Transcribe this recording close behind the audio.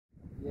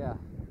Yeah.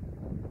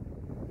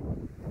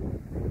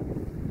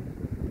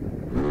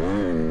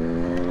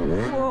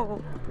 Whoa!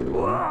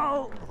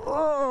 Whoa!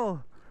 Oh!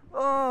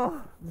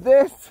 Oh!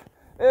 This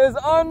is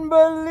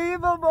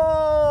unbelievable!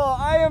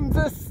 I am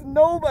just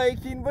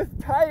snowbiking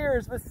with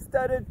tires, with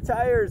studded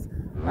tires.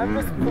 I'm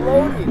just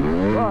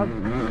floating. Look.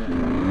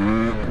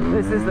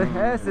 This is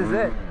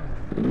it.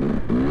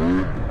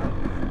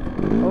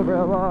 Over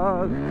a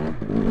log.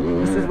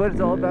 This is what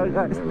it's all about,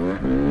 guys.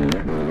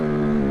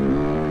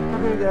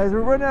 Okay, guys,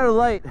 we're running out of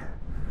light.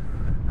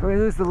 We're gonna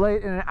lose the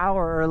light in an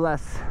hour or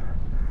less.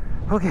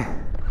 Okay,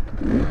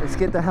 let's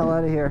get the hell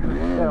out of here.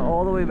 Got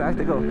all the way back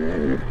to go.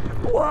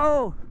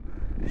 Whoa!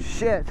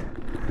 Shit!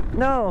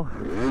 No!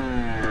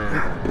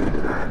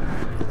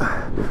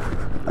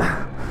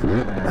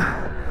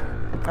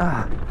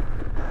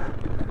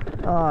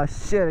 Oh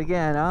shit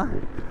again, huh?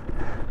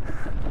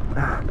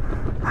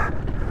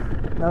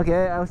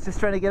 Okay, I was just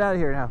trying to get out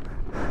of here now.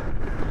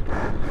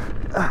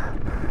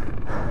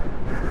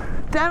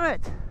 Damn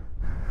it!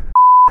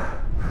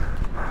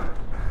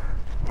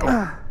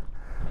 I'm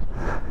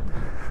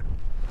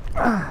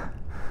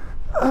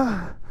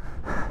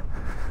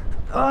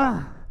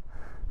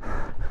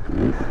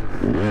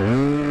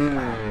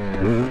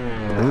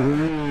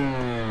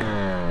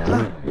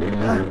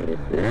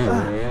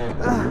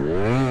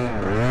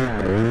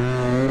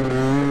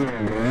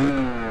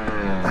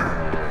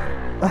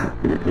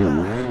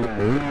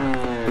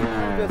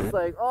just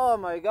like, oh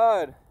my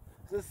god,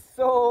 this is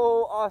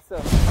so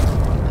awesome.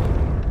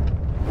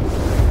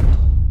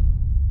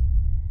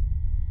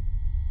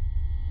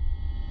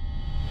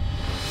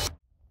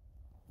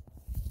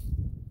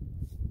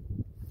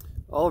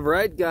 All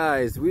right,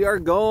 guys, we are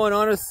going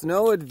on a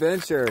snow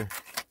adventure.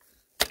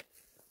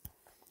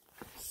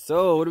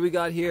 So, what do we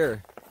got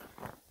here?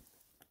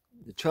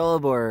 The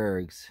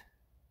Trelleborgs.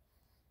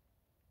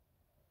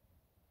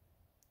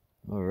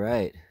 All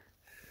right.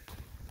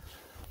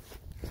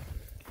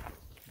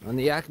 On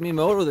the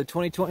AcmeMoto, the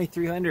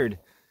 2020-300.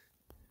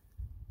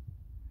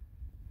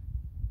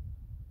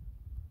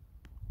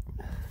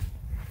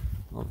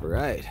 All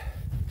right.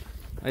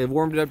 I have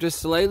warmed it up just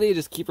slightly.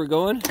 Just keep her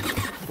going.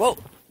 Whoa.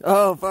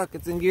 Oh, fuck,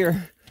 it's in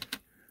gear.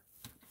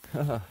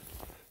 Oh,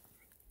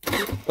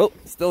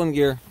 still in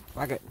gear.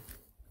 Fuck it.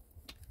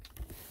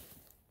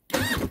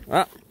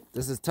 Ah,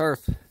 this is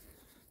turf.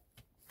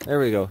 There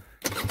we go.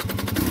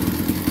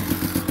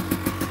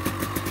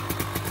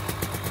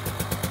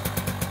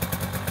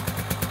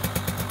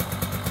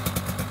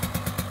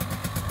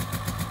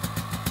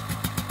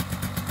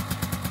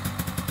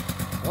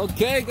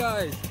 Okay,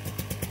 guys.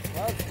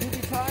 Well, it's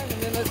TV time,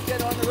 and then let's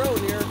get on the road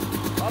here.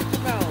 Up the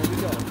mountain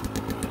we go.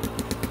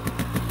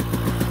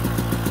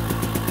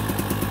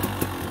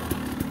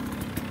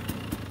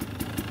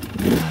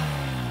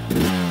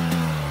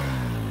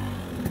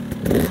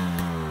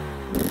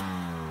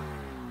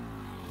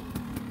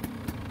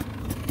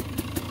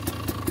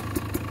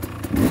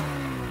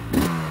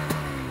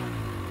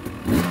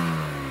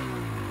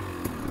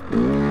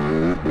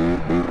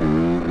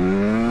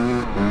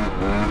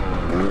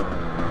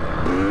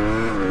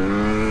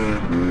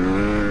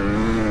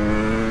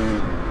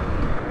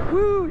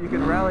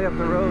 Up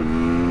the road.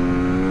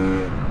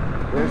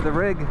 There's the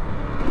rig,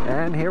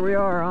 and here we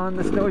are on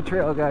the snow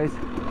trail, guys.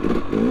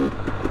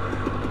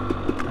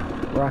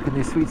 Rocking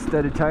these sweet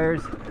studded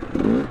tires.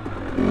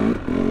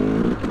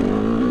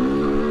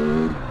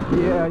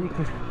 Yeah, you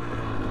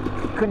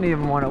couldn't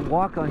even want to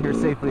walk on here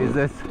safely as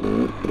this.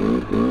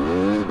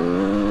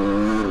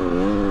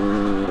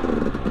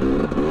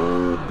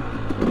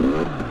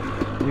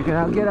 You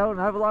can get out and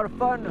have a lot of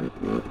fun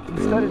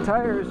with studded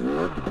tires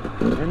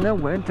in the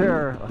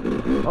winter.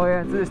 Oh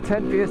yeah, so there's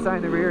 10 psi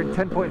in the rear and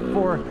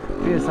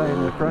 10.4 psi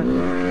in the front.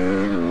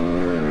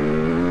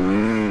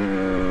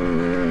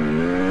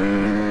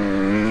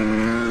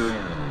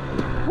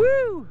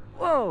 Woo!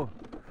 Whoa!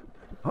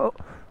 Oh,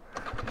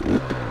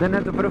 then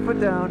have to put a foot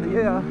down.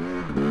 Yeah.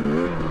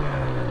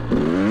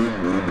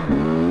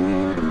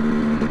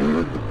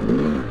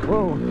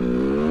 Whoa!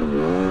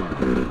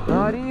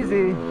 Not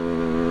easy.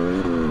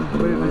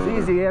 But if it was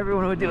easy,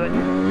 everyone would do it.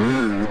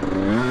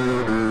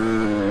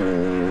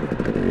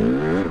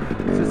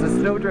 It's just a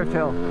snowdrift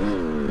hill.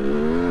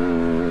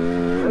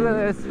 Look at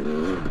this.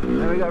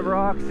 Then we got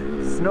rocks,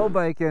 snow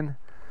biking,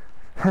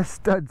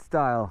 stud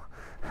style.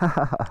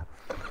 The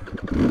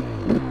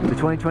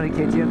 2020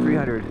 KTM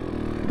 300.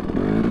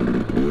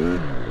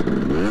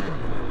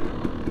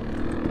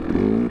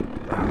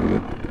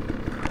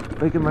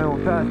 Making my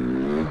own path.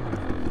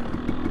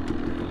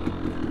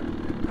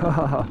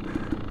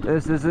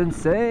 This is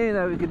insane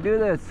that we can do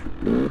this.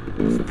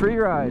 It's a free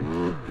ride.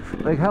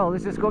 Like hell,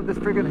 let's just go up this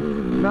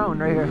freaking mountain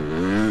right here.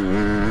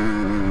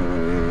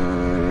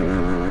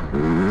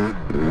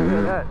 Look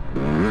at that.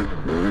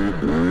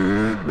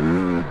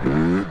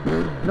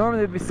 Normally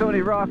there'd be so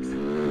many rocks,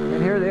 and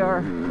here they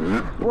are.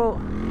 Whoa.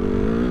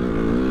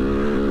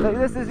 Like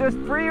this is just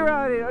free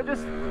riding. I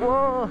just,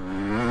 whoa.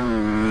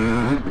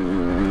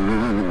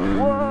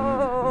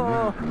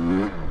 Whoa.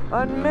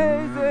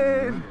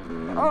 Amazing.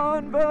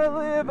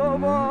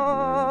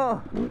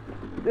 Unbelievable!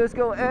 Just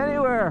go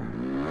anywhere.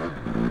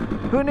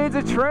 Who needs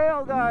a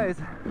trail, guys?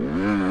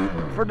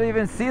 For to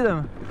even see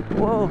them.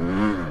 Whoa.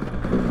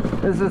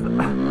 This is,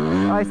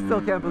 I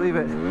still can't believe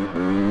it.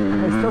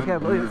 I still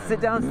can't believe it.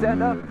 Sit down,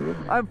 stand up.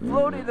 I'm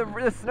floating.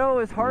 The snow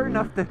is hard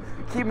enough to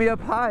keep me up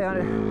high on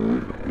it.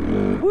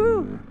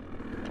 Woo!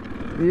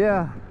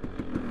 Yeah.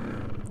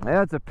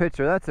 That's a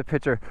picture. That's a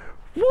picture.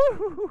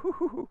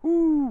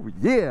 Woo!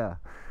 Yeah.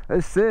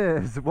 This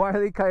is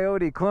Wile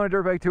Coyote, Kelowna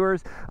Dirtbike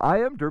Tours. I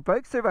am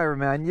Dirtbike Survivor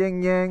Man.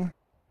 Ying yang.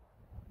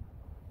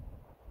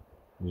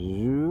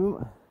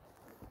 Zoom.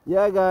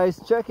 Yeah, guys,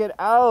 check it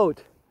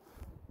out.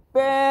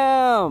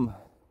 Bam!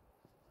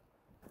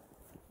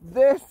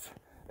 This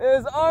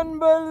is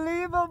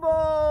unbelievable!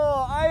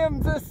 I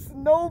am just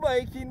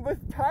snowbiking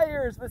with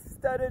tires, with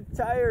studded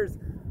tires.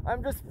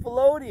 I'm just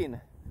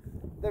floating.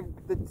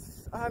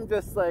 I'm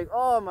just like,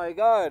 oh my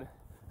god,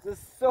 this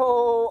is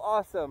so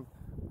awesome.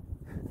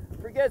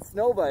 Forget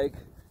snowbike,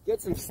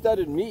 get some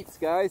studded meats,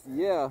 guys.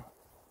 Yeah.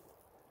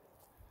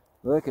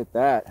 Look at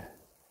that.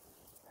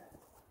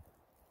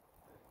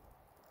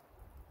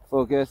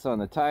 Focus on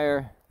the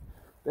tire.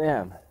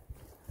 Bam.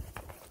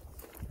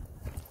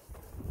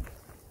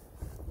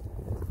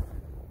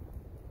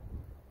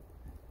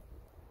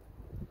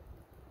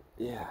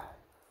 Yeah.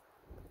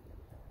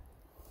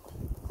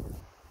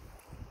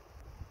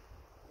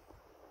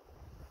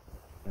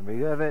 And we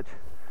have it.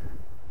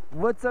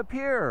 What's up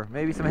here?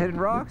 Maybe some hidden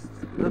rocks?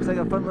 Looks like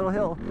a fun little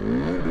hill.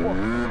 Whoa.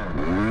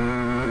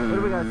 What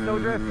do we got?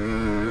 Snowdrift?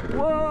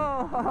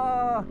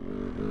 Whoa!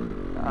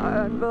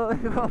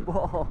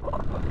 Unbelievable.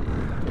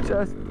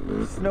 Just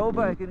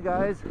snowbiking,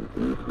 guys.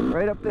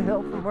 Right up the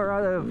hill from where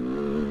I live.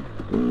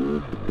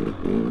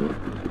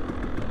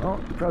 Oh,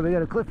 probably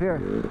got a cliff here.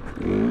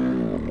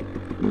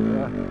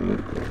 Yeah.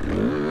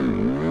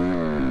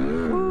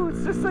 Ooh,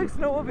 it's just like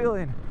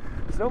snowmobiling.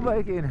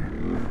 Snowbiking.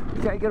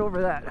 You can't get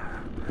over that.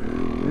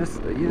 You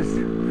just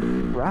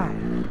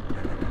ride.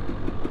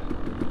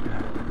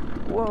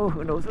 Whoa,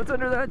 who knows what's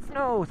under that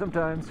snow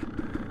sometimes.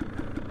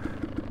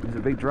 There's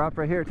a big drop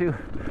right here too.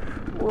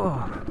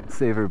 Whoa,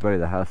 save everybody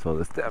the hassle of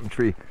this damn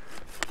tree.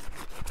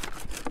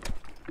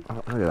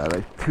 Oh, look at that,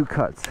 like 2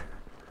 cuts.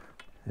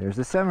 There's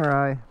the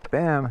samurai.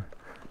 Bam.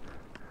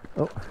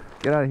 Oh,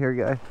 get out of here,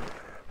 guy.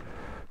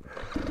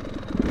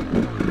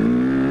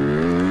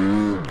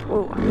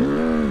 Whoa.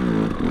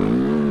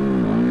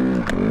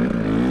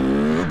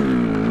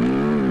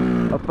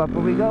 Up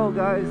we go,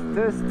 guys.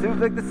 This seems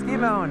like the ski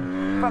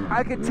mountain. Fuck,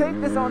 I could take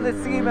this on this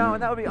ski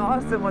mountain. That would be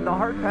awesome with the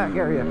hard pack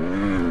area.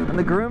 And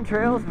the groom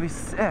trails would be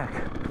sick.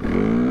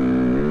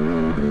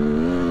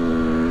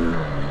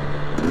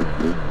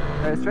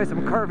 Alright, let's try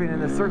some carving in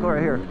this circle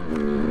right here.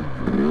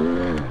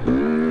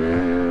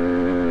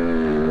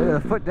 Look at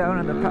the foot down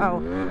in the pow.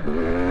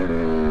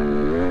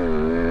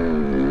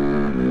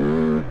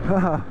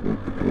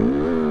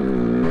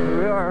 Here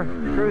we are,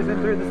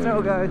 cruising through the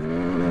snow, guys.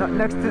 Not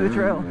next to the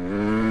trail.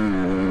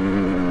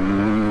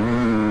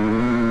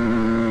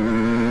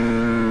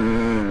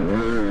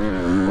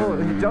 Oh,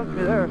 he jumped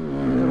me there.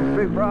 Little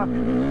big rock.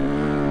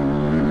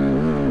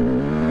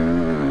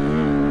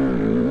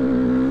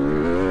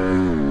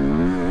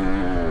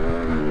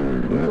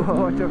 Oh,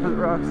 watch out for the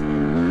rocks.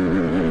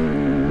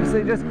 This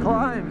thing just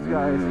climbs,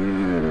 guys.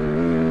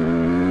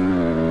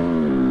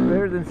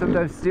 Better than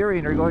sometimes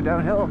steering or going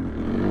downhill.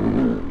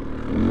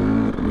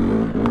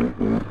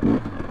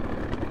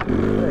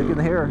 Like in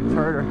here, it's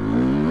harder.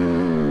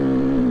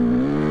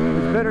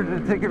 It's better to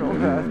take it real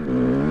fast.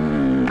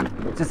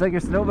 It's just like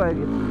your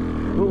snowbiking.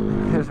 Oh,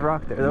 there's a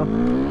rock there though.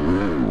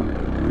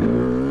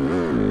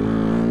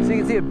 So you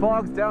can see it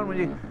bogs down when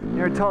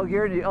you're in tall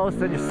gear and all of a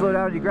sudden you slow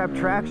down and you grab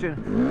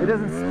traction. It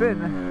doesn't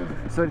spin,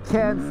 so it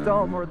can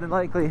stall more than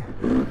likely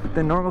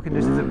than normal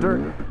conditions of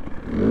dirt.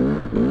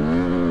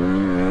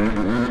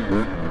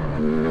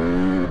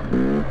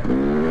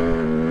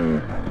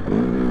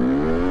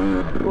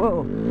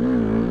 Whoa,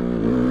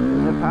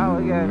 the pow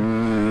again.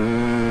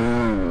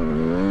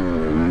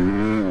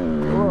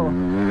 Whoa,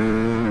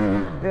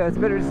 yeah, it's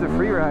better just a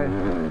free ride.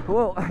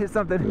 Whoa, I hit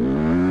something.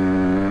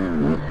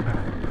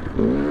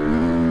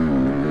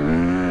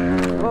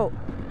 Whoa,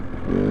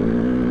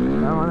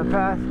 I'm on the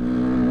path.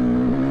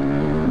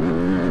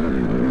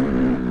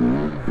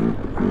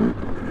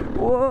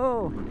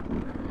 Whoa,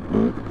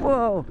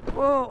 whoa,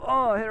 whoa,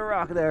 oh, I hit a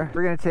rock there.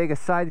 We're gonna take a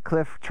side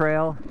cliff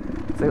trail.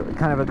 It's a,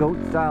 kind of a goat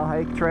style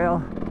hike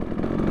trail.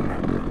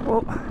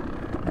 Whoa,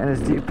 and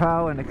it's deep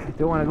pow and I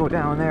don't want to go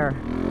down there.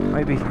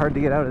 Might be hard to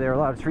get out of there, a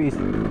lot of trees.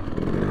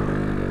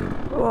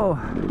 Whoa,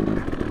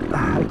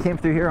 I came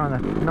through here on the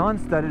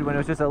non-studded when it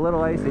was just a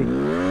little icy.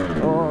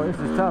 Oh, this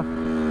is tough.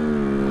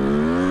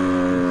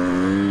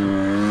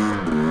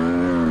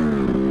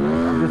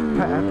 I'm just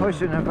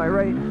pushing at my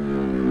right.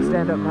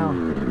 Stand up now.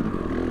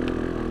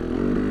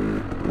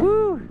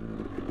 Woo!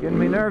 Getting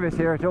me nervous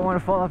here. I don't want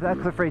to fall off that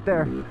cliff right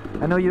there.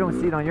 I know you don't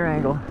see it on your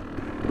angle.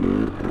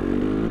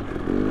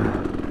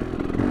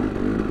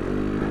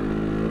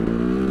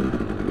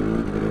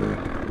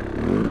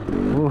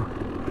 Woo.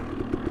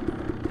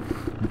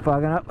 I'm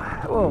fogging up.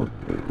 Whoa.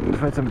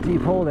 Just went some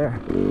deep hole there.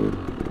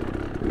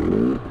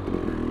 You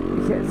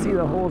can't see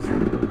the holes.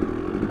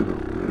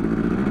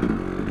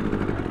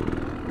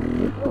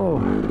 Oh,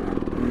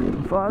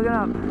 I'm fogging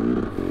up.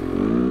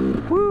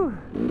 Woo!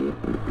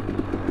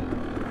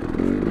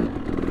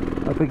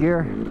 Up a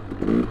gear.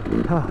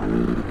 Oh,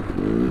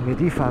 okay,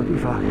 defog.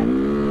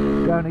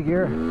 Down a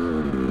gear.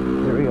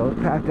 There we go.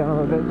 Pack down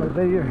a little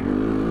bit here.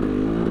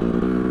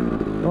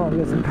 Oh, we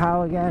got some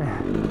pow again.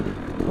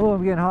 Oh,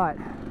 I'm getting hot.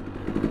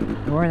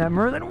 I'm wearing that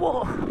Merlin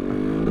wool.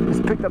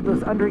 Just picked up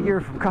those under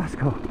gear from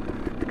Costco.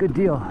 It's a good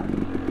deal.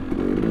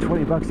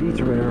 $20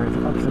 each or whatever,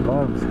 ups and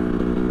bottoms.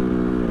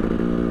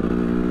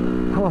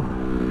 Oh,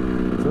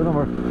 it's a little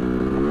more.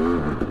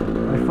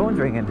 My phone's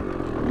ringing.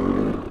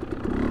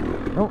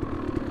 Nope.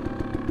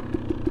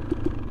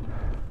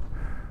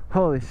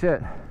 Holy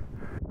shit.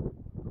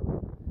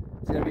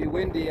 It's gonna be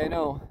windy, I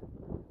know.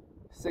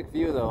 Sick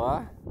view though,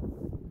 huh?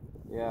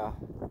 Yeah.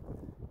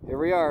 Here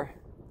we are.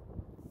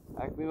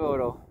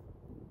 AcmeMoto.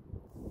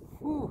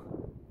 Whew.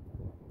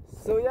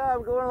 So yeah,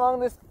 I'm going along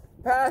this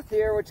path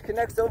here, which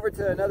connects over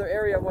to another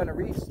area I want to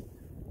reach.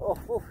 Oh,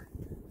 whew.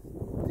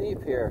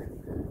 Deep here.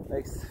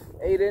 Like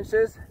 8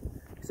 inches,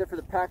 except for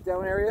the packed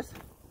down areas.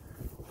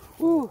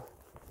 Whew.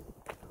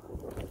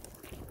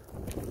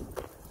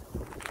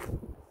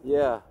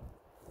 Yeah.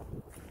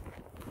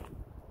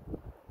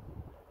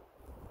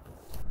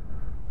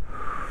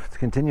 Let's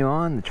continue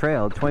on the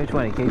trail,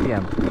 2020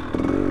 KTM.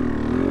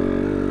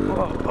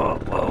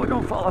 Whoa,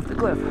 don't fall off the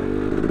cliff.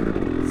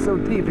 It's so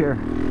deep here.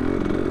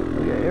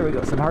 Okay, here we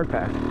go, some hard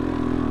pack.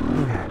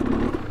 Okay.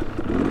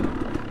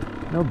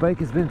 No bike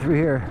has been through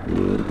here.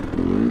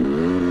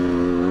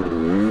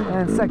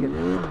 And second.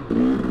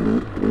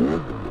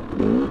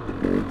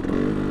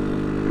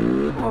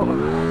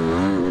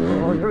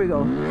 Oh, here we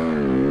go.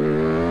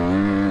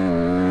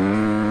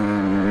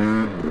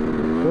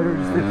 Better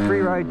just the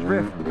free ride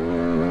drift.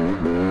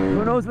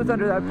 Who knows what's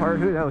under that part?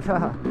 Who knows?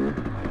 Haha.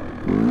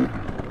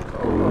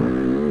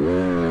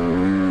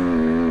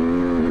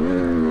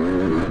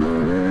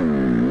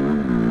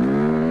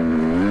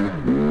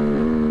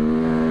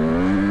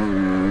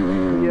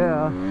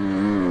 Yeah.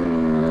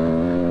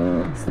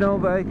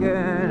 Snowbike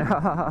and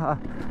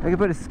I could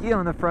put a ski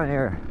on the front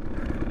here,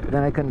 but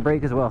then I couldn't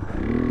brake as well.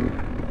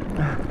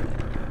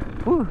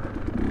 Whew.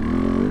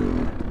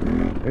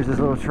 There's this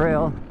little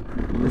trail.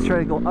 Let's try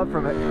to go up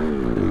from it.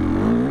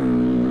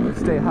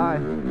 Stay high.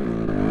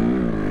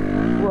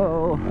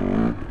 Whoa.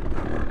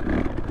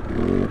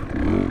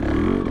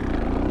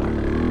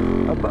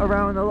 Up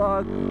around the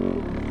log,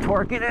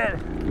 torquing it.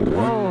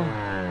 Whoa.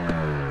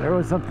 There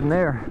was something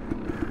there.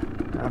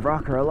 A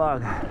rock or a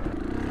log.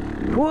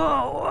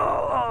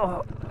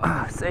 Whoa.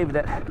 Saved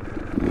it.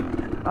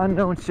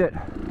 Unknown shit.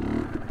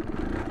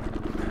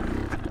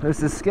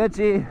 This is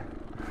sketchy.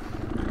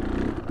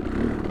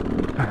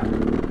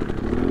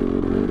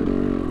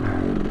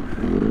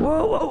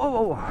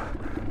 Whoa.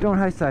 Don't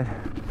high side.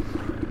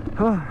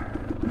 Whoa.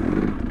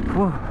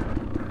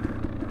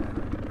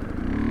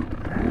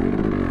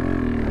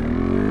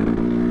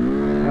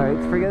 Alright,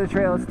 let's forget the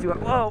trail. Let's do it.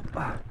 Whoa.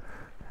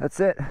 That's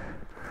it.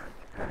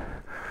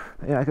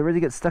 Yeah, I could really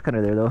get stuck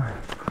under there though.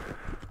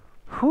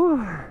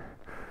 Whew.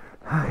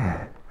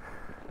 Okay.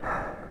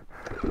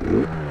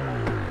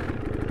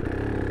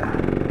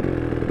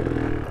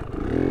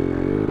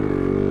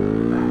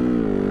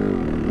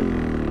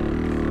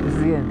 This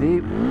is getting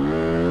deep.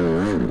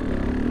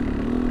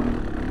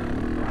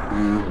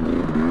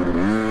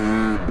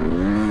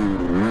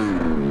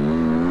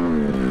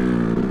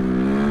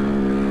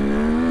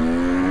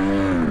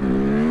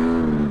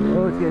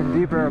 Oh, it's getting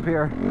deeper up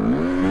here.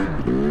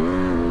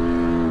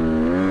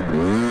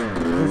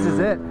 This is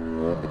it.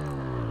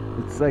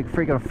 It's like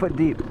freaking a foot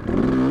deep.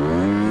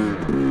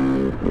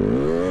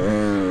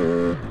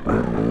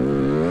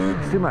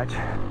 It's too much.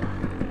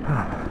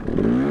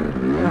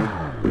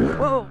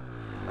 Whoa!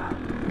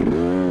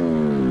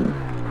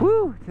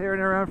 Woo!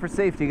 Tearing around for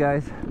safety,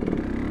 guys.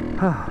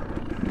 It's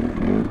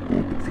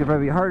gonna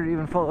probably be harder to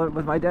even follow it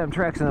with my damn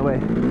tracks in the way.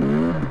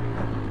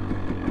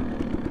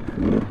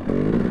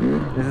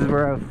 This is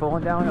where I was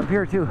falling down up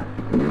here too.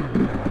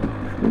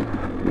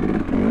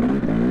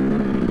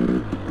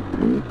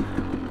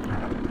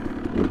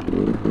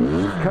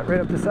 Cut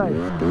right up the side.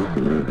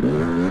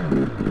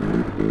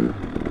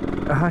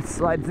 It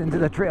slides into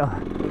the trail.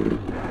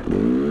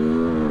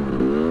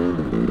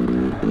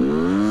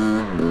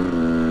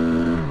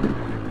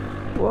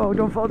 Whoa,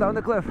 don't fall down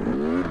the cliff.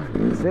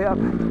 Stay up.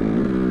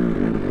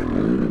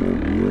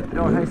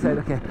 No, high side,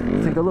 okay.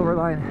 Let's take the lower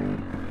line.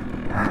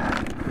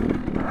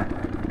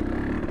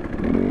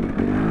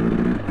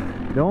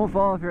 Don't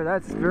fall up here,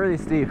 that's really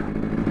steep.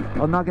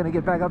 I'm not gonna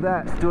get back up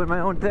that. Doing my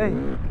own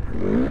thing.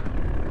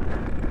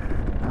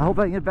 I hope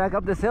I can get back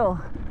up this hill.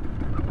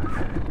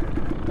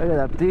 Look at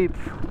that, deep.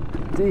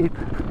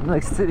 I'm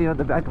like sitting on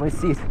the back of my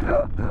seat.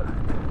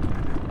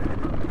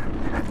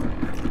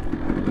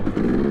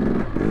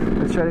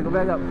 Let's try to go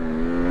back up.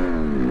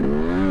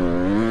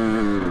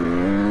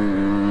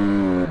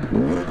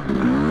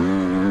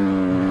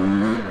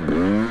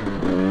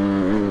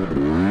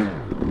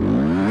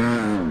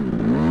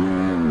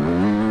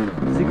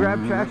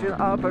 traction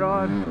up and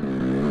on.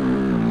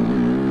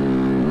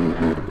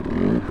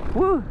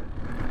 Woo!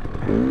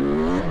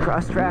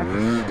 Cross track.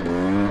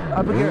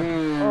 Up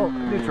again. Oh,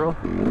 neutral.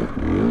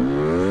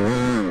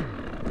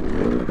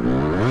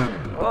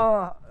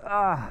 Oh,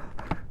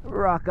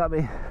 rock got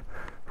me.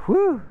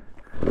 Woo!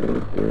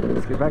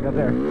 Let's get back up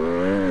there.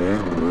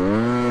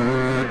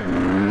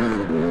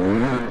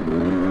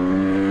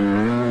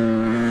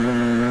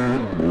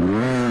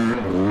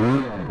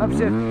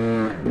 Upshift.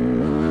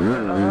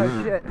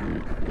 Oh shit.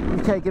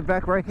 You can't get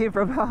back where I came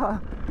from.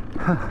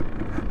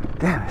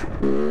 Damn it.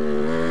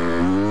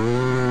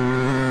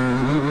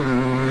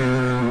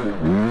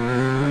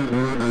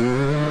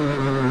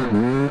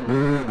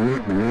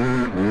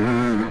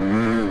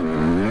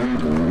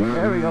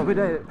 There we go, we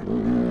did it.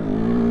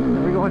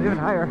 We're going even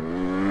higher.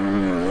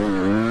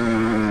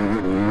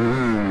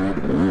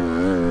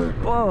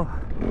 Whoa,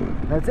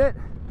 that's it.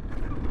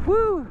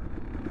 Woo!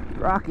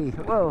 Rocky,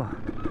 whoa.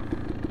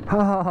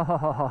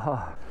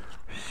 Oh,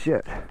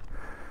 shit.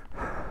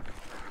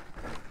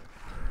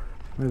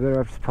 We better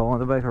off just pulling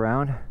the bike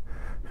around,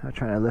 not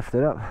trying to lift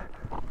it up.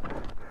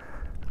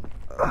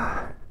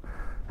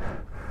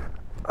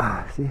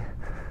 See?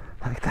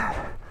 Like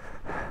that.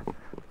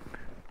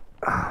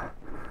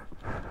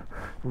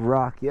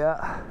 Rock,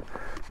 yeah.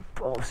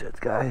 Bullshit,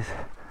 guys.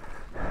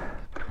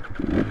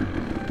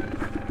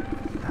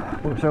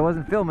 Wish I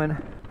wasn't filming.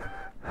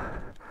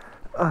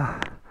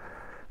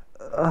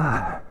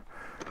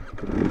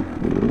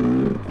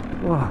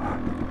 Whoa.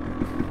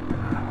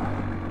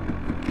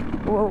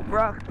 Whoa,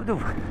 rock.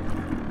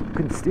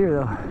 Couldn't steer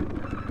though.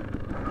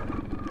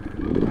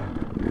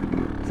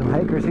 Some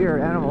hikers here,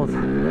 animals.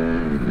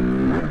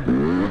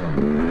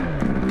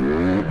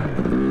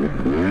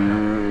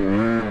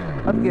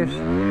 Upgish.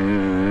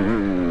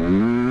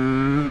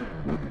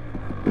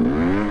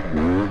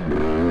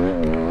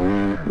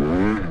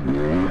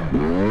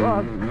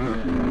 Well,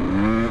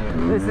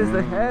 this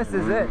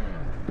is it.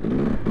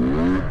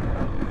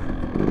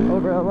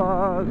 Over a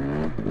log.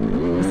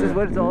 This is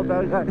what it's all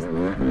about, guys.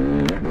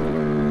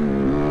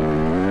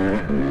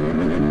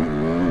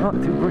 Not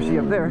too bushy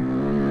up there.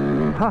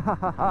 Ha ha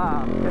ha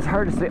ha. It's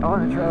hard to stay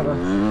on the trail though,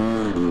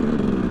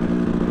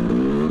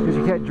 because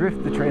you can't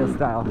drift the trail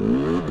style.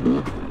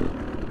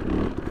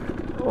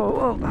 Whoa,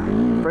 whoa.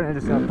 Brennan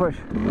just gonna push.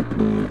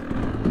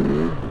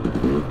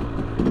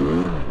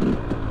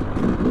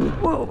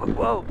 Whoa,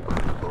 whoa.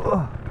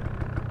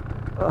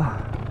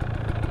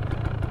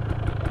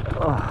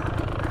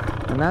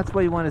 And that's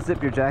why you want to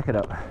zip your jacket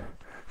up,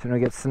 so you don't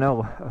get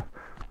snow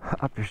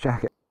up your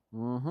jacket.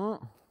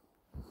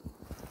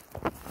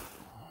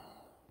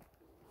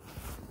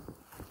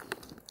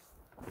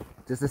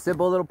 Just a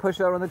simple little push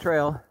out on the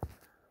trail.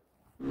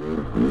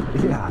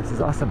 Yeah, this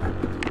is awesome.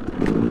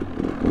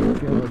 I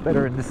feel a little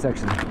better in this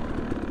section.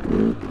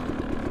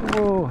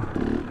 Whoa.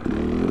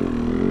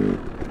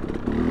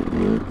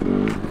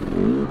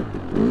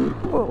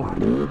 Whoa.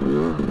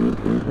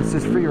 Let's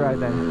just free ride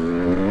then.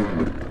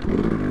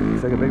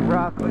 It's like a big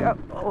rock.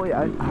 Oh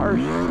yeah,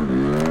 harsh.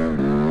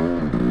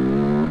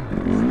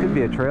 This could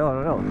be a trail, I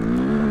don't know.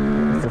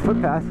 It's a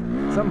footpath.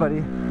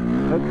 Somebody.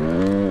 Look.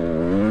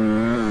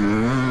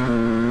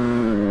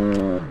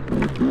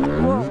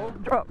 Whoa,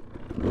 drop.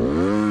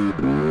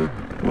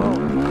 Whoa.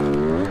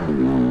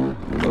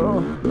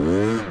 Whoa.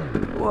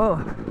 Whoa.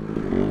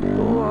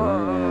 Whoa.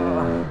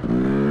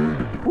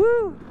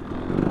 Woo.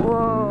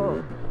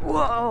 Whoa.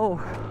 Whoa.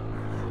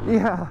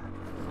 Yeah.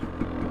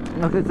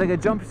 Look, it's like a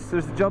jump.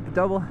 There's a jump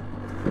double.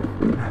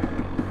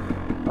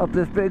 Up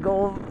this big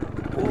old.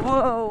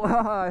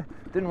 Whoa.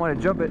 Didn't want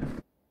to jump it.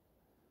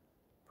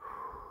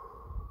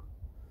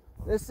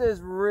 This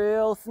is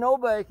real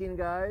snowbiking,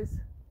 guys.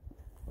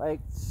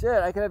 Like,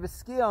 shit, I could have a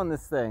ski on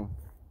this thing.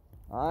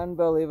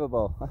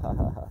 Unbelievable.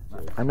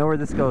 I know where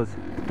this goes.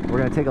 We're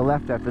going to take a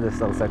left after this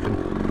little section.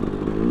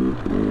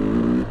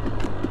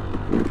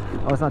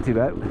 Oh, it's not too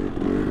bad,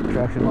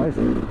 traction-wise.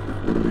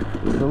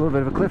 It's a little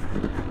bit of a cliff.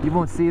 You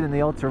won't see it in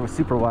the ultra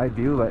super wide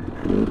view, but...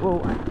 Whoa.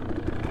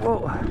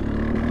 Whoa.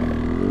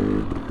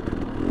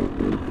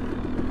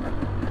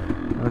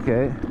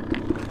 Okay.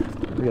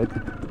 We got...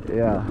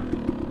 Yeah.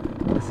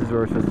 This is where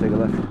we're supposed to take a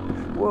left.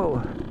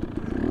 Whoa.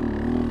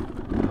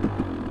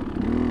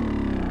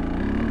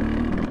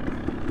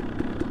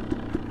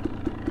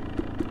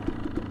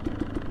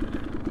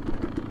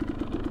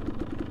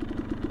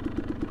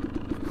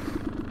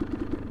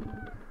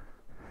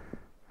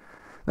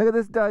 Look at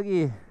this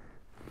doggy.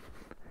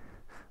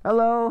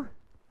 Hello.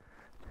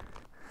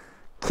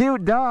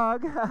 Cute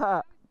dog.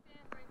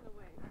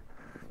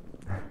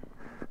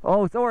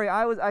 Oh, sorry.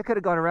 I could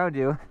have gone around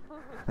you.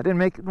 I didn't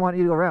want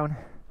you to go around.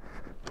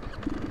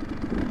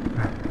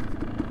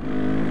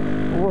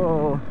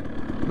 Whoa.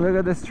 Look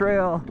at this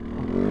trail.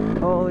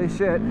 Holy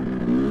shit.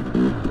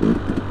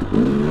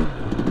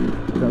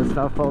 Let's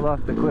not fall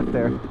off the cliff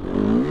there.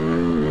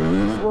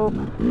 Whoa.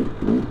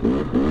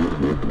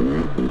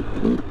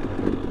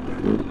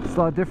 It's a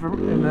lot different,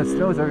 and the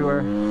snow's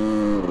everywhere.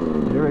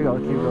 Here we go,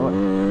 keep going.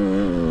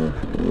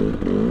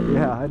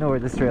 Yeah, I know where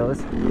this trail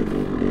is.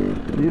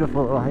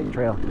 Beautiful little hike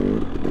trail.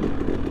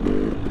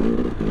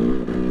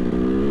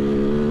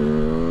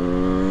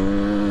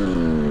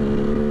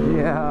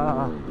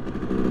 Yeah.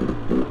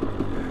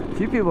 A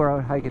few people are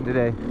out hiking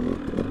today.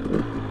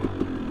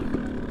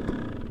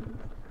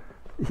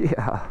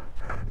 Yeah.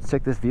 Let's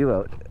check this view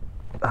out.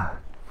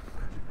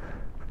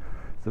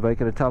 Is the bike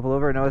gonna topple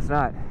over? No, it's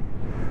not.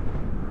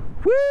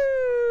 Woo!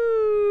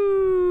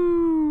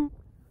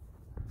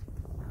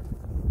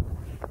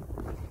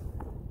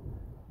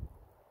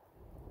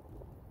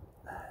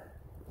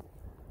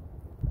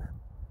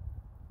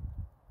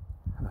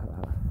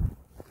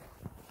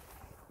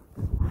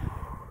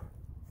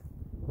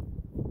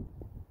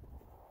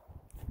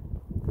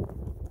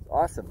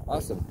 Awesome,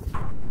 awesome.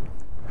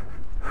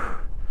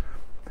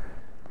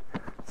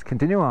 Let's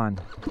continue on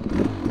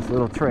this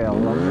little trail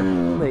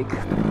along the lake.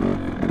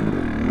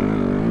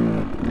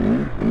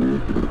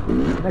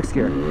 Next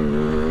gear.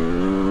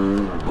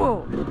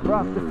 Whoa,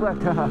 rock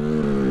deflect, haha.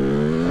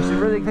 I should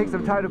really take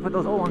some time to put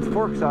those old ones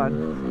forks on.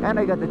 And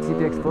I got the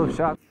TPX Flow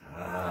Shop.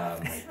 Ah,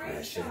 my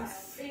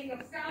precious. Being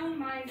of sound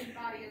mind and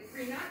body and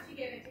free not to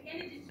get into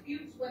any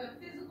disputes, whether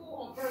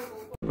physical or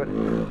verbal. But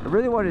I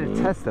really wanted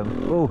to test them.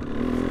 Whoa.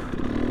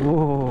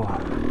 Whoa.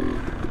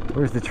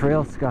 Where's the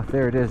trail scuff?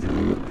 There it is.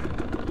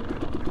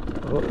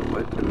 Oh,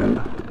 what?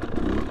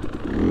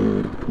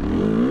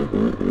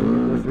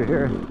 Over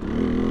here.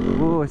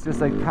 Ooh, it's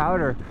just like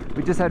powder.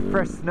 We just had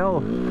fresh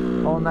snow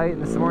all night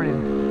and this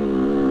morning.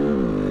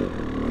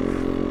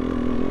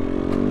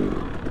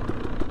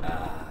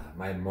 Ah,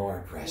 my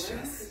more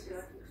precious.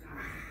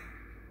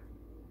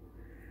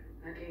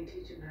 I can't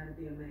teach him how to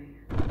be a man.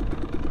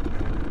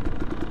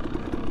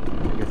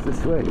 I guess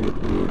this way.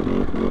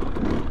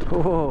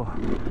 Oh,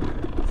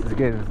 this is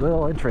getting a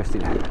little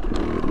interesting.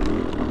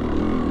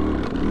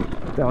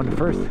 Down to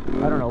first,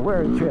 I don't know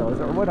where the trail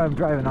is or what I'm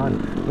driving on,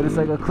 but it's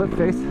like a cliff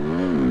face.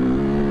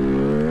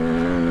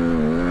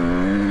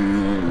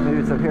 Maybe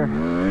it's up here.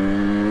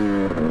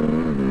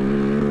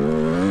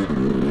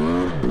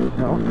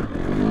 No.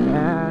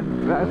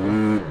 And back.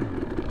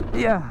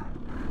 Yeah.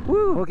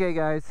 Woo! Okay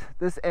guys,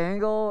 this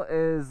angle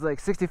is like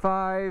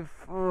 65,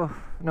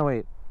 no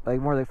wait, like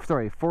more like,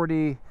 sorry,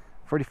 40,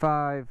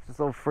 45,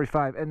 just over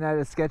 45, and that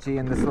is sketchy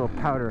in this little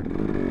powder.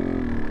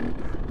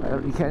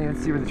 You can't even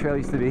see where the trail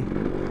used to be.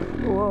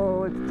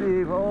 Whoa, it's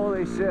deep,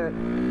 holy shit.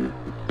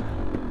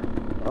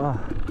 Oh,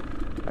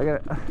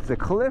 there's a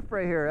cliff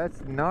right here,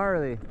 that's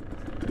gnarly.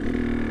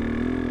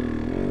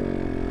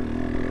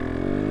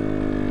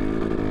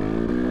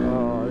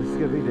 Oh, this is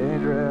gonna be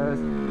dangerous.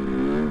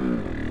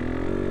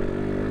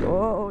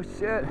 Oh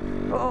shit,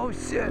 oh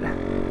shit.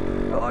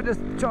 Oh,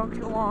 just chunked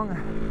along.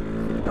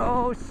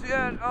 Oh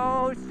shit,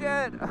 oh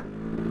shit.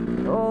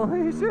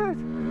 Holy shit.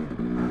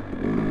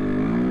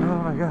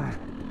 Oh my god.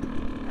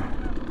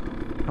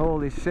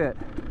 Holy shit.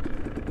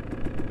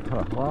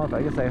 Oh, well,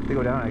 I guess I have to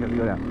go down. I have to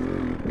go down.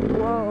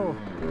 Whoa.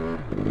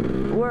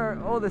 Where?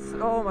 Oh, this.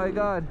 Oh my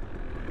god.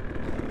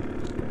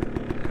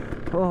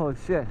 Oh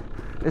shit.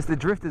 It's the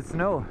drifted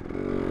snow.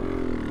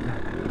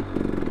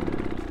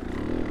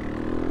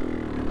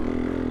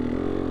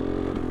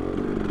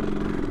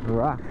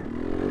 Rock.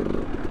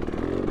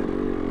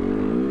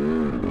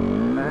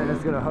 And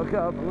it's gonna hook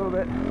up a little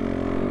bit.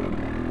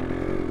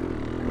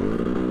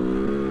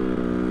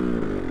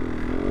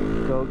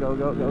 Go, go,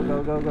 go, go,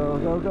 go, go, go,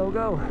 go, go,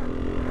 go.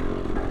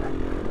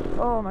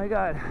 Oh my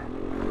god.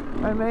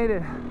 I made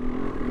it.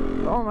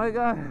 Oh my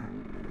god.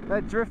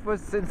 That drift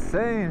was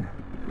insane.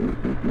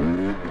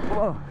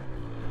 Whoa.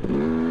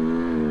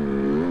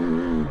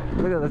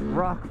 Look at this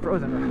rock,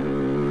 frozen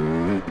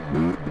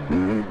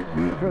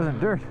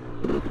dirt.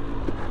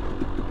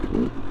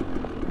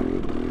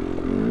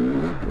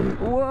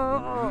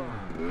 Whoa!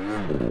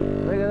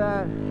 Look at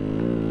that.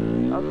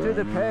 Up to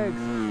the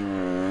pegs.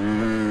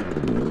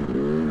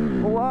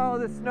 Wow,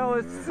 the snow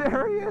is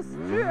serious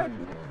shit.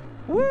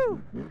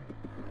 Woo!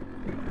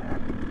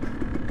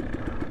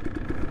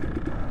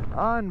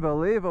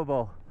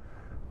 Unbelievable.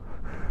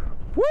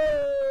 Woo!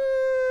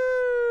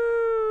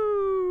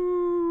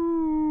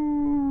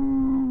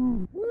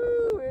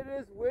 Woo! It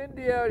is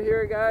windy out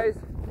here, guys.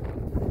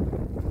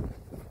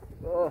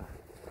 Oh.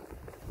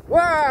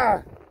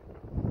 Wow!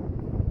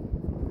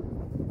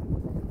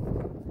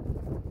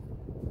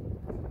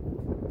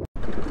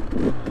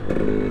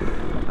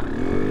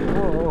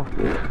 Whoa,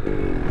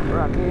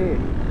 rocky.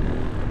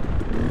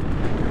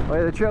 Oh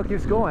yeah, the trail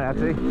keeps going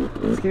actually.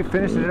 Just keep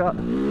finishing it up.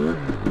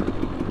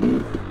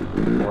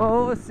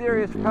 Whoa, a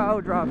serious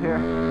power drop here.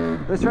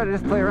 Let's try to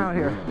just play around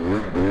here.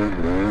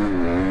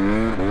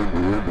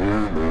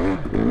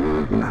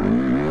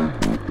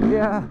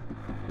 Yeah.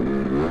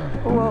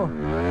 Whoa.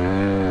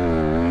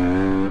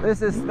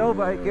 This is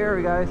Snowbike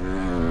area, guys.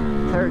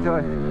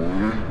 Territory.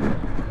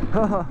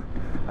 I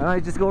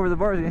might just go over the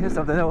bars and hit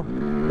something though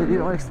that you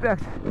don't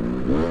expect.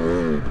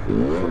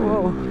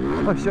 Whoa.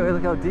 I'll show you,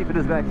 look how deep it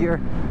is back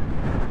here.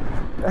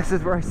 This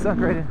is where I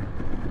sunk right in.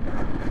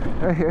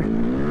 Right here.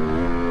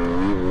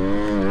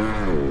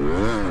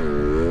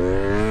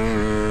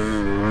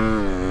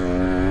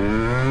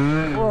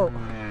 Whoa.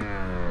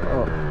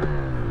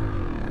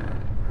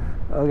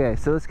 Oh. Okay,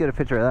 so let's get a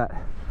picture of that.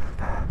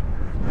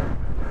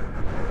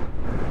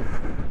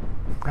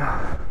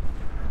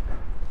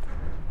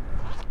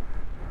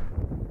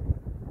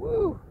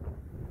 Woo!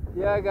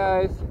 Yeah,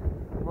 guys,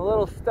 I'm a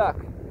little stuck.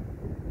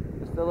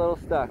 Just a little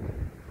stuck.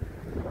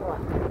 Oh.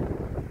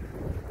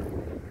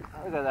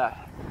 Look at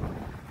that.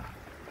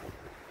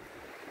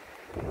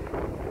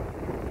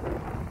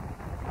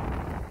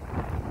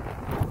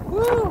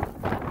 Woo!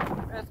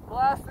 It's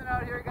blasting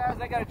out here, guys.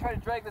 I gotta try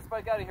to drag this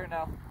bike out of here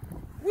now.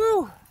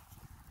 Woo!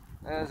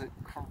 That is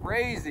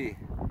crazy.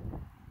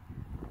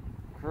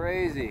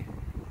 Crazy.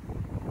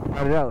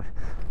 Got it out.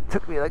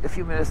 Took me like a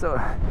few minutes though.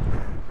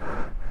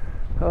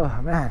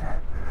 Oh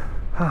man.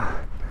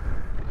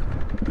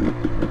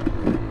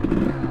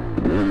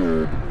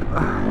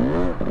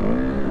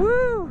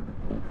 Woo!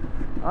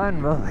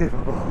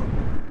 Unbelievable.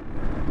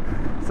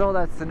 It's all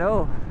that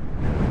snow.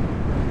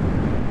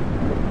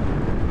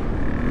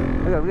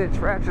 Look, I'm getting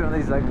traction on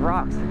these like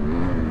rocks.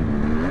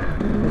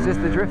 It's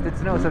just the drifted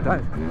snow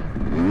sometimes.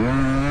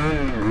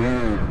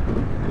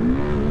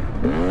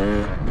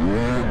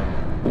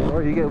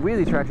 Or you get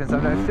wheelie traction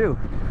sometimes too.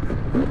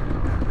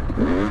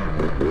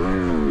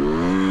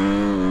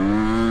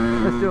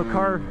 Let's do a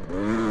car.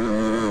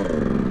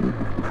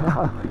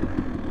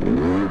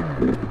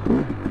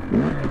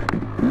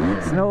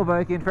 Snow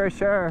biking for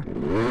sure.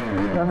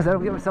 As long as I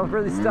don't get myself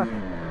really stuck.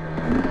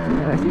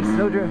 And I see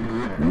snow drift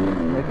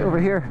like over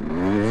here.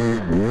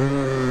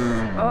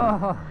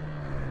 Oh.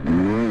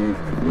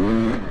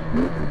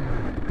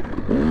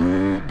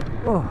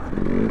 Oh.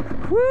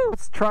 Woo.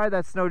 Let's try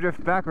that snow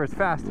drift backwards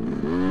fast.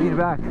 Lean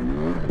back.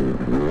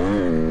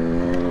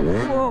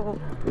 Whoa.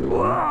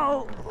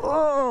 Whoa.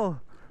 Oh.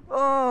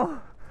 Oh.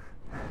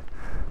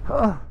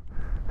 Oh.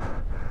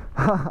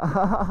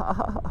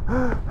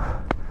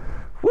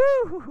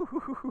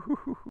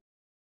 Woo.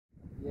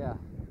 Yeah.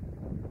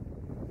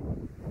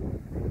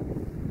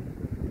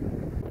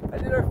 I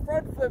did our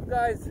front flip,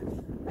 guys.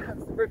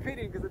 I'm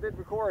repeating because I didn't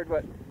record,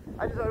 but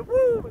I just went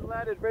woo and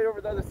landed right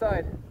over the other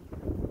side.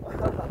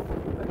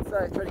 Let's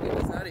try to get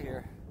this out of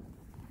here.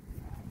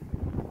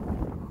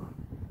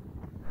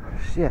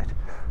 Shit.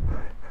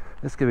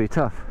 This could be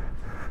tough.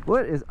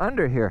 What is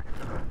under here?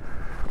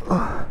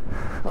 Oh,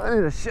 I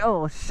need a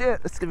shovel.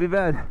 Shit, this could be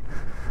bad.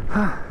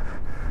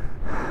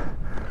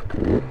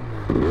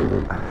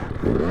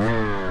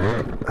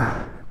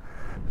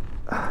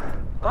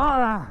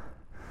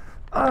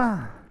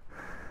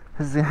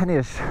 This is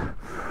Anish.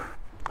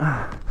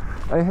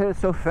 I hit it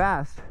so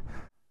fast.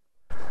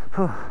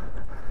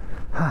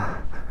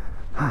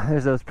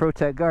 There's those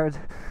Protect guards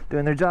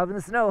doing their job in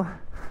the snow.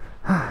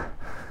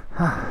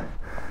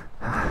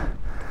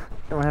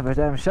 Don't have a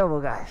damn shovel,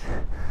 guys.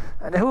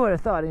 And who would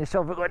have thought I need a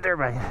shovel for going dirt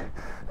bike?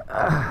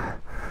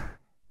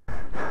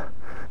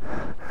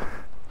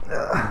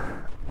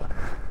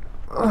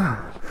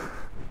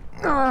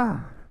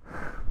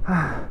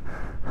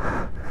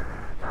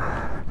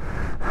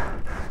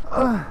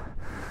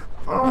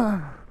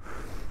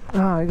 Oh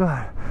my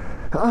god.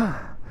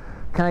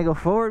 Can I go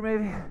forward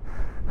maybe?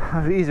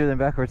 That'd be easier than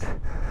backwards.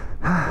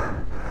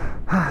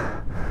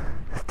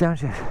 It's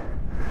downshift.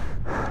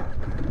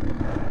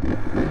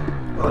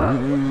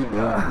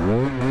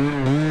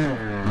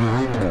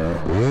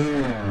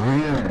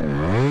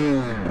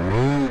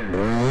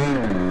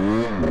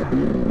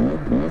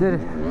 Did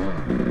it.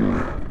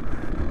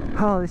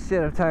 Holy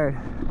shit, I'm tired.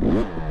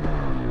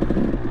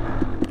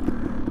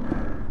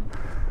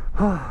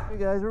 Hey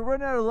guys, we're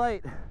running out of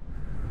light.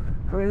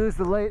 We're gonna lose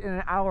the light in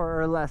an hour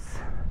or less.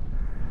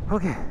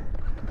 Okay,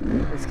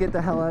 let's get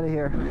the hell out of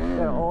here.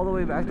 Got all the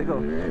way back to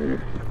go.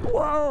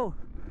 Whoa!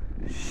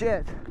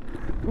 Shit.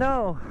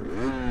 No!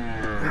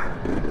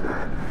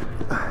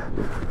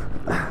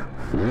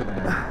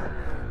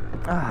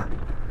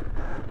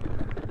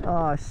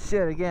 Oh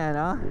shit again,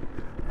 huh?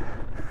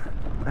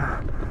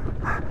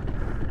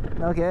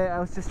 Okay, I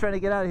was just trying to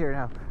get out of here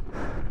now.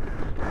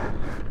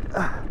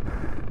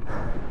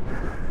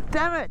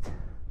 Damn it!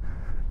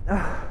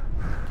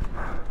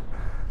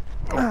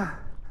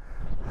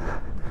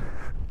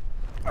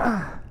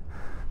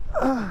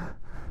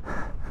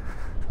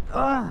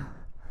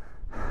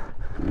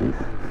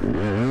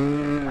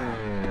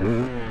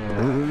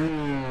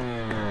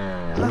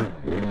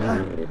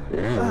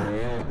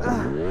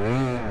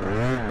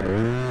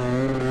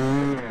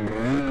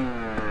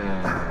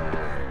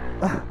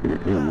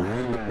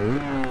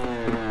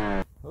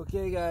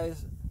 Okay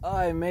guys,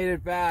 I made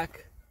it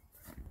back.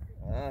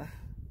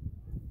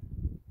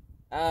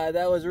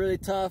 That was really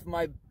tough.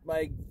 My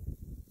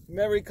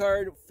memory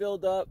card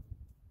filled up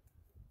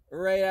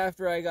right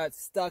after I got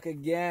stuck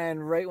again,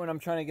 right when I'm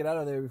trying to get out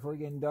of there before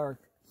getting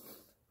dark.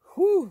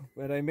 Whew,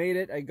 but I made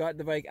it. I got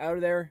the bike out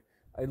of there.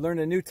 I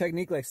learned a new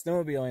technique like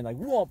snowmobiling, like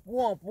whomp,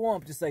 whomp,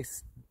 whomp, just like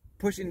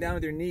pushing down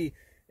with your knee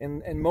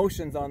and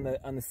motions on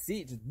the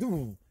seat, just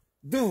do,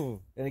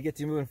 and it gets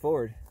you moving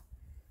forward.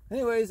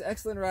 Anyways,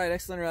 excellent ride,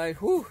 excellent ride.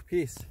 Whew,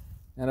 peace.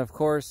 And of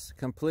course,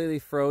 completely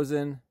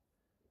frozen.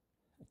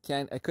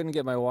 I couldn't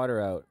get my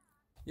water out.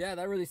 Yeah,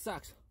 that really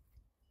sucks.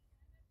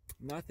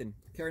 Nothing.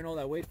 Carrying all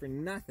that weight for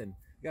nothing.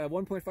 Got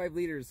 1.5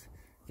 liters.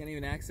 Can't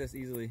even access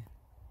easily.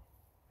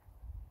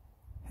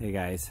 Hey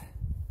guys.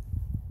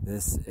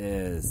 This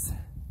is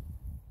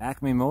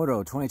Acme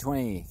Moto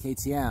 2020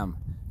 KTM,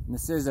 and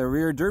this is a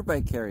rear dirt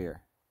bike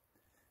carrier.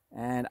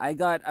 And I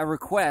got a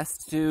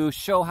request to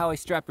show how I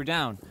strap her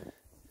down.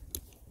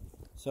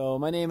 So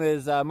my name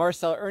is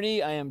Marcel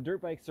Irnie. I am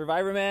Dirt Bike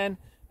Survivor Man,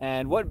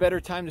 and what better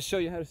time to show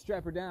you how to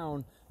strap her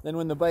down than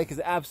when the bike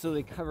is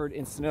absolutely covered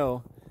in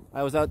snow.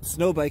 I was out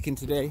snowbiking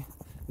today,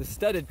 the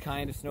studded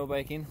kind of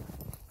snowbiking.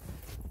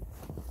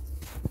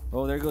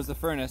 Oh, there goes the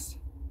furnace.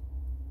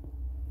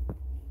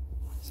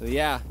 So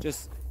yeah,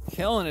 just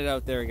killing it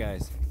out there,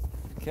 guys.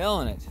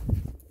 Killing it.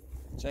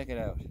 Check it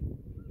out.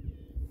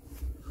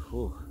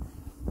 Whew.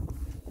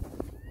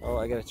 Oh,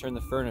 I gotta turn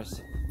the furnace.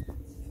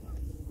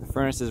 The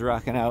furnace is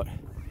rocking out.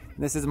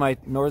 This is my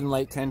Northern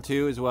Lite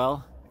 10.2 as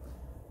well.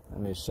 Let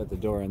me just shut the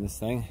door on this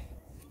thing.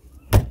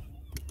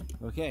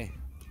 Okay.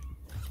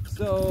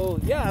 So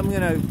yeah, I'm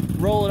gonna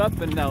roll it up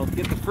and I'll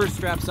get the first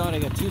straps on. I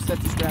got 2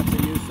 sets of straps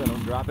I use so I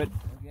don't drop it.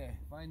 Okay,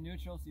 find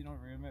neutral so you don't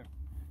remove.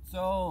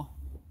 So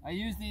I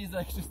use these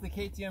like just the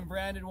KTM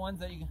branded ones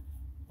that you can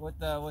with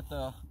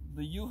the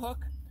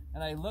U-hook,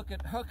 and I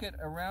hook it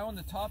around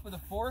the top of the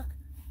fork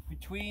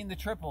between the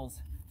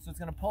triples, so it's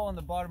gonna pull on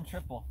the bottom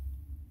triple.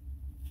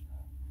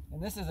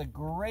 And this is a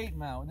great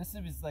mount. This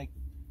is like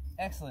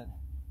excellent.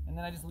 And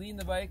then I just lean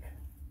the bike.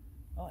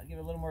 Oh, I give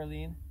it a little more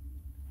lean,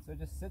 so it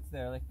just sits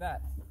there like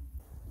that.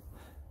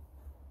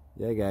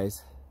 Yeah,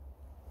 guys.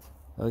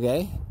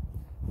 Okay,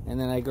 and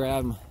then I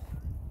grab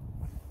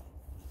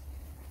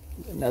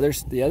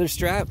the other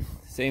strap,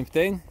 same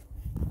thing.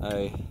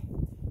 I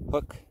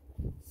hook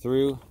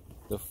through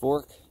the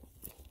fork,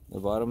 the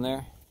bottom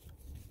there.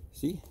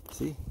 See?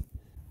 It's a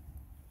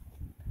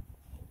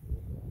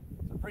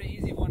pretty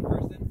easy one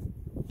person.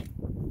 Get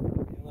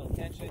a little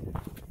tension.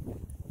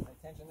 I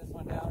tension this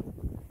one down.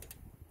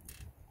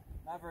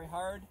 Not very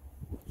hard.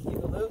 Keep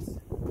it loose.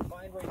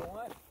 Find where you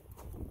want.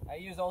 I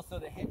use also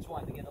the hitch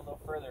one to get a little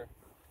further,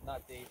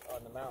 not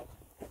on the mount.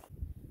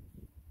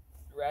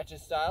 Ratchet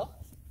style.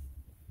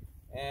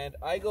 And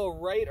I go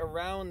right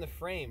around the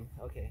frame.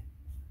 Okay.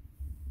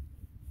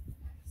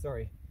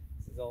 Sorry,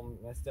 this is all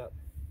messed up.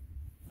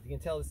 You can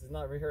tell this is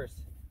not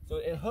rehearsed. So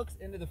it hooks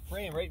into the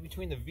frame right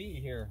between the V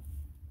here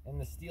and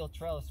the steel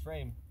trellis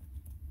frame.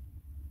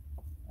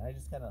 And I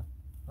just kind of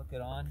hook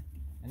it on,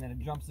 and then it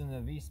jumps into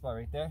the V spot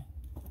right there.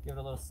 Give it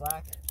a little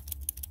slack,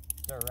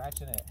 start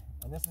ratcheting it.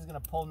 And this is going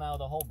to pull now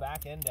the whole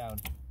back end down.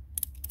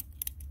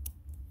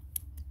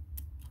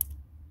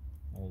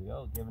 There you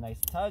go, give a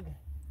nice tug.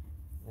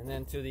 And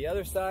then to the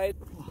other side,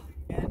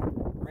 again,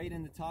 right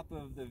in the top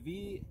of the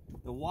V,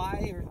 the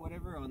Y or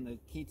whatever on the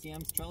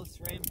KTM's trellis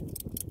frame.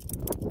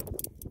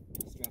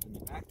 Strapping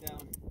the back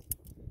down.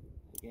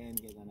 Again,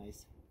 get a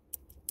nice.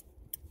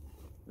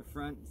 The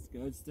front is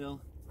good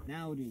still.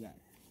 Now we'll do that.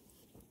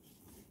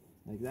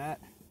 Like that.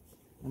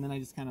 And then I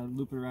just kind of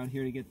loop it around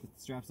here to get the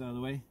straps out of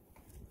the way.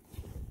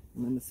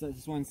 And then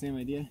this one, same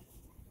idea.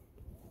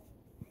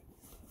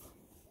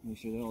 Make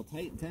sure they're all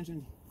tight and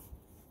tensioned.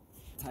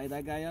 Tie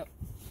that guy up.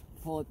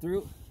 Pull it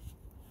through,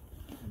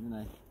 and then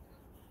I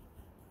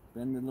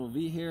bend the little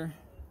V here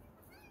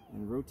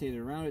and rotate it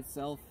around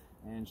itself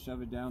and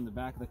shove it down the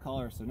back of the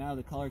collar. So now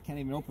the collar can't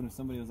even open if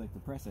somebody was like to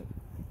press it.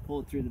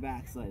 Pull it through the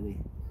back slightly.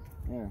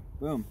 There,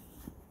 boom.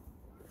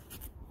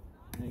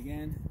 And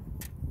again,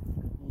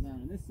 pull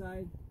down on this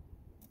side.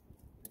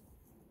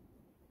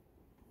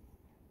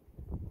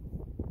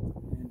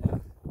 And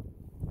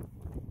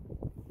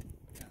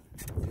yeah,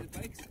 see the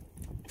bikes?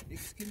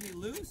 It can be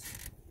loose.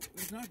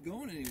 But it's not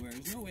going anywhere.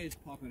 There's no way it's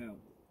popping out.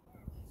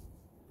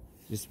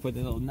 Just put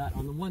the little nut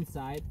on the one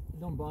side.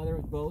 Don't bother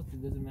with both.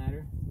 It doesn't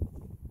matter.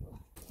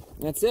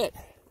 That's it.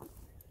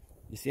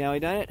 You see how I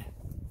done it?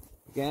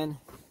 Again,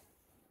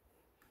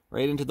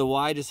 right into the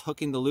Y, just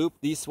hooking the loop.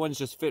 These ones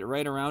just fit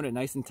right around it,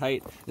 nice and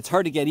tight. It's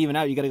hard to get even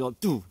out. You got to go.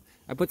 Doo.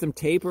 I put some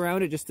tape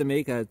around it just to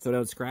make so I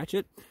don't scratch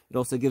it. It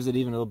also gives it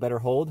even a little better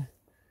hold.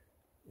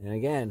 And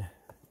again,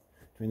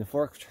 between the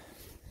fork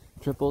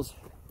triples.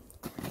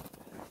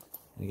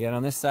 Again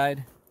on this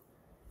side.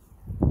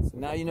 So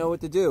now you know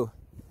what to do.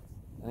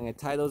 I'm going to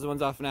tie those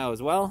ones off now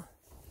as well.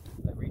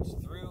 I reach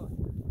through,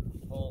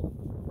 pull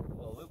a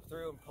little loop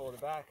through and pull it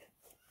back.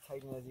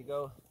 Tighten it as you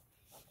go.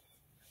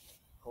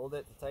 Hold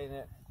it to tighten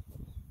it.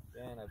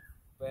 Then I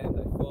bend,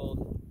 I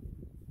fold,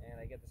 and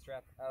I get the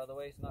strap out of the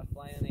way so it's not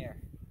flying in the air.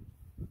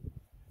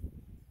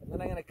 And then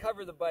I'm going to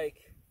cover the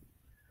bike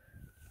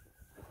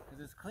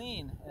because it's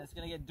clean and it's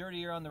going to get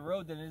dirtier on the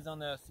road than it is on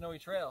the snowy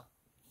trail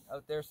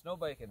out there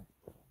snowbiking.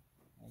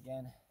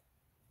 Again,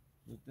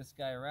 loop this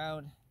guy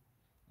around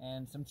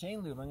and some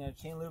chain lube. I'm going to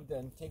chain lube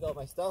and take out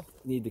my stuff.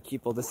 Need to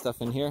keep all this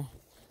stuff in here.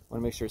 Want to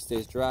make sure it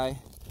stays dry.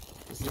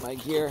 This is my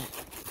gear,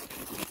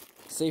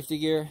 safety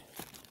gear.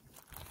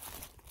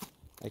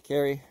 I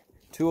carry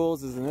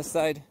tools is in this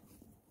side.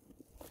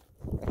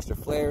 Extra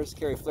flares,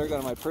 carry a flare gun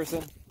on my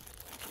person.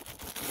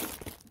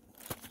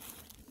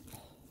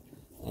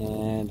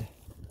 And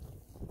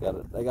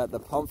I got the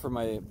pump for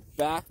my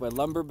back, my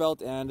lumbar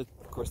belt, and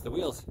of course the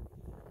wheels.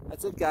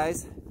 That's it,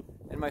 guys.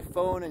 And my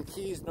phone and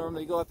keys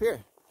normally go up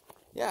here.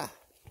 Yeah.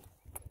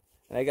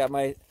 And I got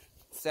my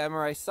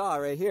samurai saw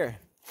right here.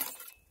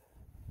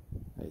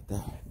 Right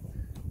there.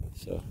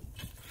 So,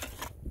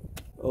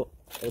 oh,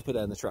 I put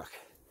that in the truck.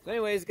 So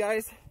anyways,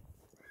 guys,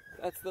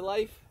 that's the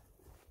life.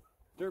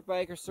 Dirt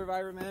bike or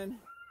survivor man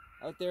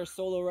out there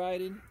solo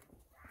riding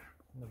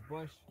in the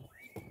bush.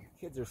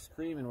 Kids are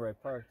screaming where I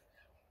parked.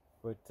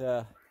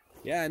 But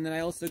yeah, and then I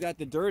also got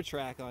the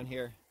Duratrack on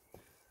here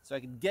so I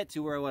can get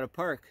to where I want to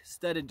park.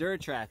 Studded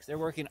Duratracks. They're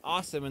working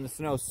awesome in the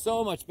snow.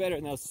 So much better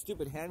than those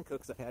stupid hand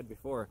cooks I had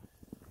before.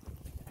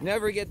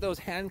 Never get those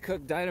hand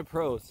cooked Dyna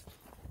Pros.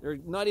 They're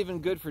not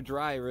even good for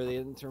dry, really,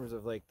 in terms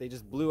of like, they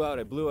just blew out.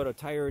 I blew out a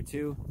tire or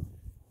two.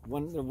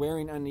 One, they're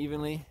wearing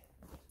unevenly.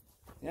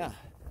 Yeah,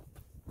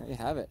 there you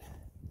have it.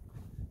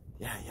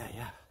 Yeah.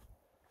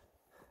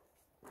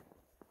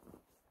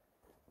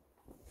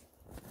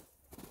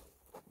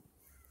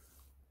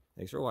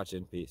 Thanks for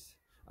watching. Peace.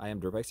 I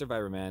am Dirtbike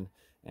Survivor Man,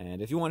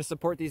 and if you want to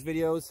support these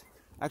videos,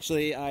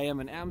 actually I am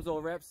an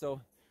AMSOIL rep, so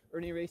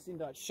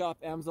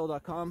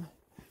ErnieRacing.shopamsoil.com.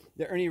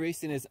 The Irnie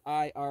Racing is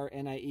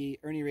IRNIE,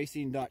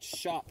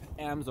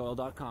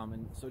 ErnieRacing.shopamsoil.com,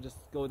 and so just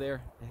go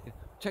there.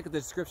 Check out the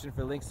description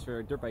for links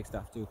for dirt bike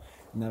stuff too,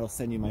 and that'll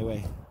send you my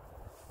way.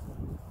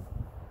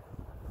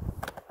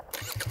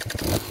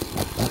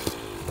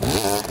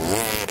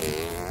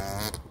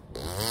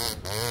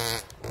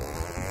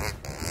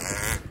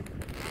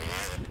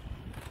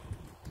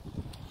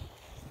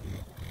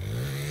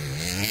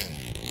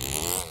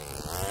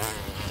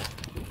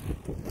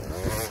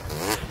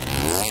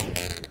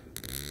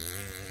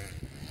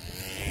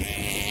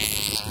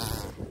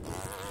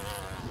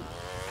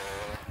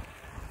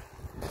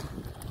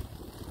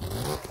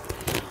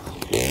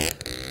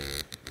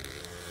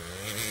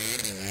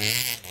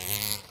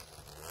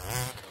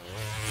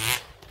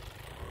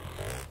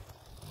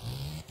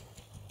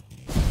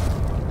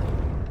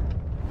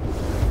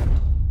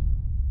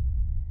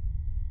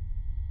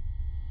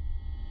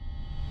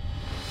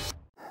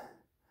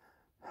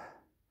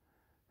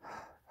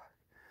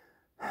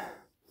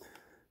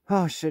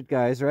 Oh shit,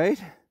 guys, right?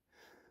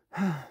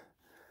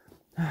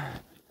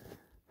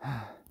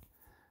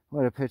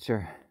 What a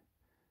picture.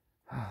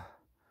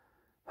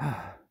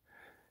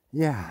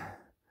 Yeah,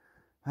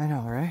 I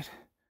know, right?